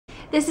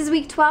This is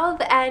week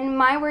 12 and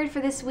my word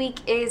for this week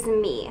is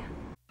me.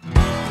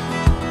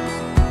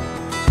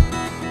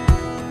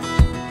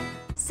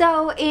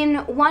 So in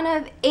one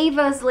of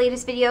Ava's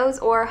latest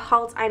videos, or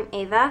Halt, I'm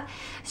Ava,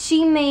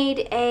 she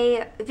made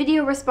a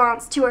video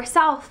response to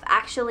herself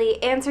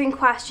actually answering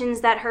questions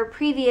that her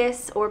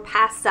previous or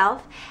past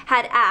self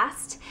had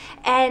asked,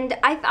 and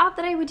I thought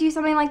that I would do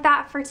something like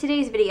that for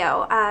today's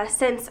video.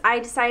 Since I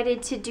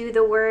decided to do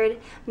the word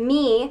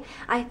me,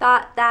 I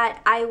thought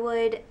that I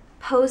would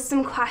post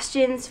some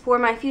questions for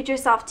my future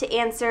self to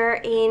answer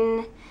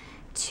in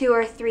 2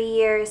 or 3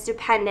 years,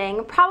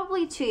 depending,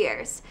 probably 2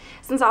 years,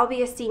 since I'll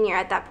be a senior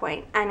at that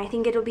point, and I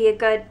think it'll be a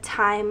good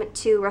time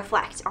to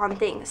reflect on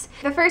things.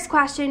 The first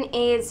question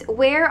is,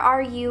 where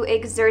are you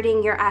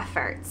exerting your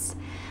efforts?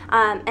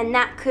 And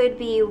that could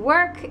be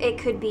work, it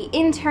could be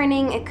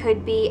interning, it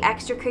could be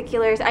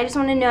extracurriculars. I just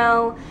want to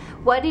know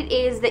what it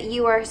is that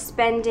you are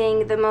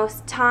spending the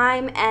most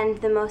time and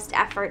the most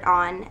effort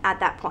on at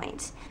that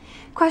point.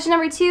 Question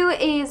number 2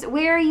 is,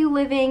 where are you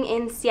living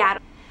in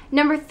Seattle?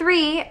 Number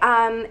 3,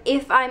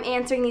 if I'm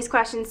answering these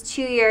questions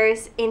 2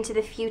 years into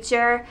the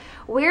future,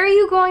 where are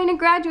you going to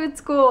graduate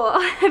school?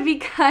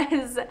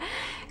 Because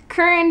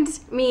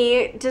current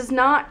me does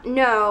not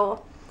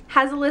know,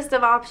 has a list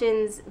of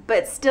options,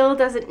 but still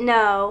doesn't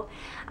know.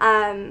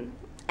 And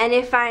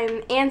if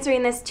I'm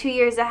answering this 2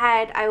 years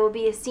ahead, I will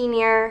be a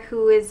senior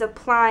who is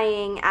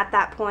applying at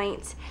that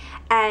point.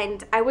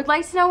 And I would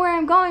like to know where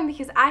I'm going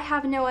because I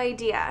have no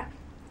idea.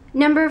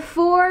 Number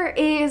 4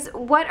 is,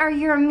 what are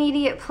your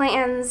immediate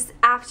plans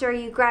after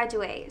you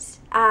graduate?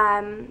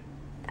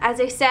 As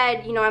I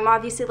said, you know, I'm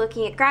obviously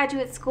looking at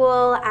graduate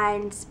school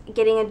and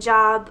getting a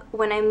job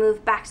when I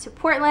move back to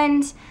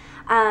Portland.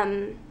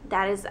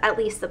 That is at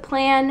least the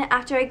plan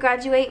after I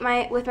graduate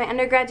with my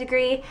undergrad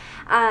degree.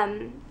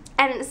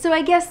 And so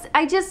I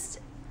guess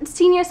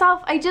senior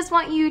self, I just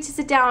want you to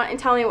sit down and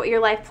tell me what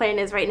your life plan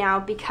is right now,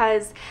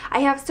 because I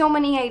have so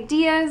many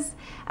ideas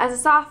as a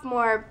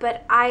sophomore,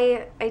 but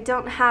I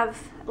don't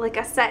have like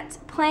a set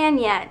plan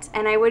yet,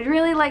 and I would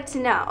really like to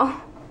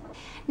know.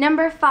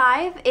 Number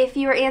 5, if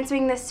you were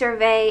answering this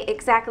survey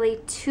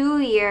exactly 2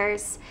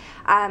 years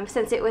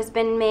since it was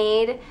been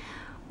made,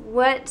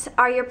 what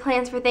are your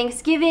plans for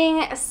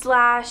Thanksgiving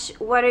 /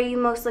 what are you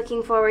most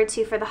looking forward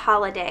to for the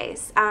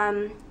holidays?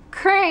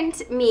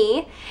 Current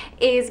me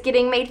is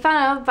getting made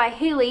fun of by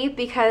Haley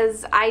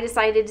because I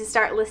decided to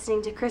start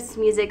listening to Christmas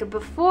music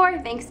before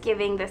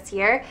Thanksgiving this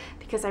year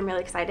because I'm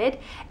really excited,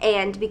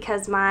 and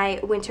because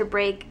my winter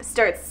break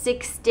starts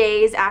 6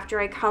 days after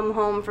I come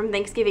home from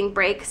Thanksgiving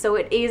break, so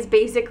it is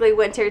basically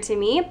winter to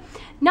me.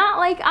 Not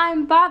like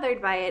I'm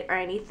bothered by it or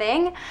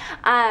anything.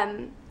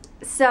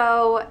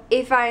 So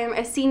if I'm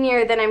a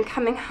senior, then I'm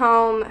coming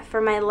home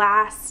for my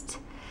last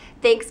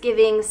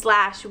Thanksgiving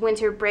 /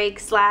 winter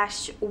break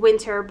 /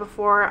 winter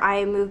before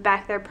I move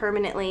back there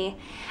permanently,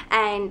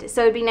 and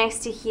so it'd be nice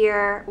to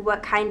hear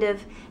what kind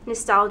of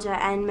nostalgia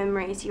and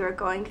memories you are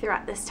going through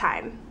at this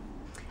time.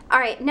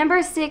 Alright,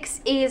 number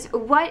 6 is,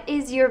 what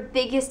is your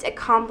biggest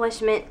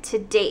accomplishment to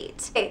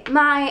date? Okay,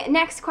 my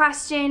next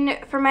question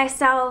for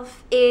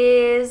myself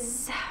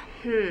is,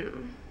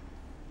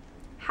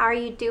 how are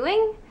you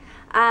doing?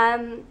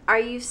 Are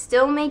you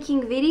still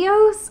making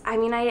videos? I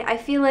mean, I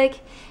feel like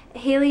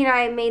Haley and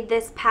I made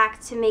this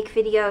pact to make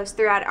videos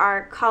throughout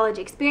our college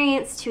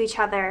experience to each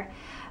other,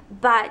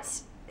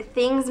 but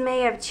things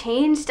may have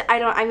changed.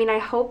 I mean, I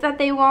hope that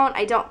they won't.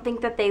 I don't think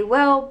that they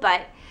will,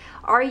 but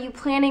are you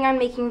planning on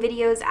making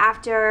videos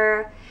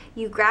after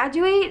you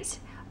graduate?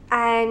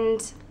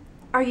 And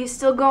are you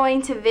still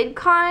going to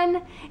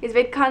VidCon? Is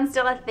VidCon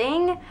still a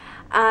thing?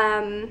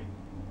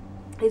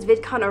 Is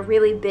VidCon a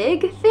really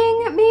big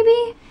thing,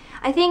 maybe?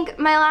 I think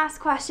my last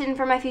question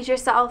for my future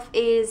self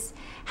is,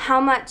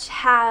 how much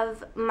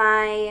have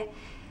my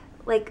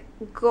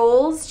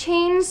goals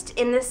changed,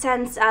 in the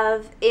sense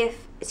of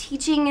if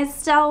teaching is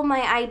still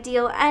my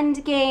ideal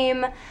end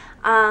game,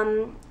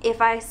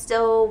 if I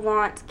still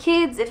want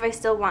kids, if I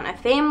still want a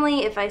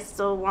family, if I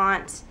still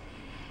want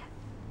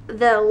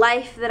the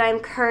life that I'm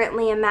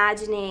currently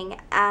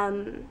imagining,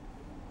 and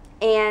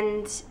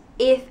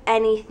if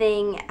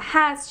anything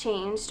has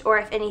changed or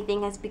if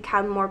anything has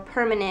become more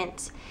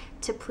permanent,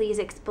 to please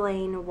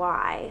explain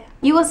why.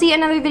 You will see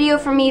another video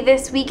from me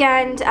this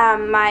weekend,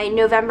 my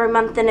November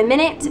month in a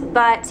minute,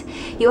 but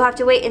you'll have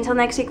to wait until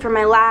next week for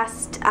my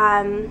last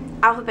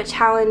alphabet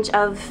challenge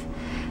of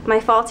my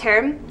fall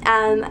term,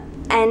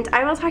 and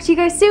I will talk to you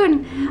guys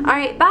soon.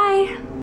 Alright, bye!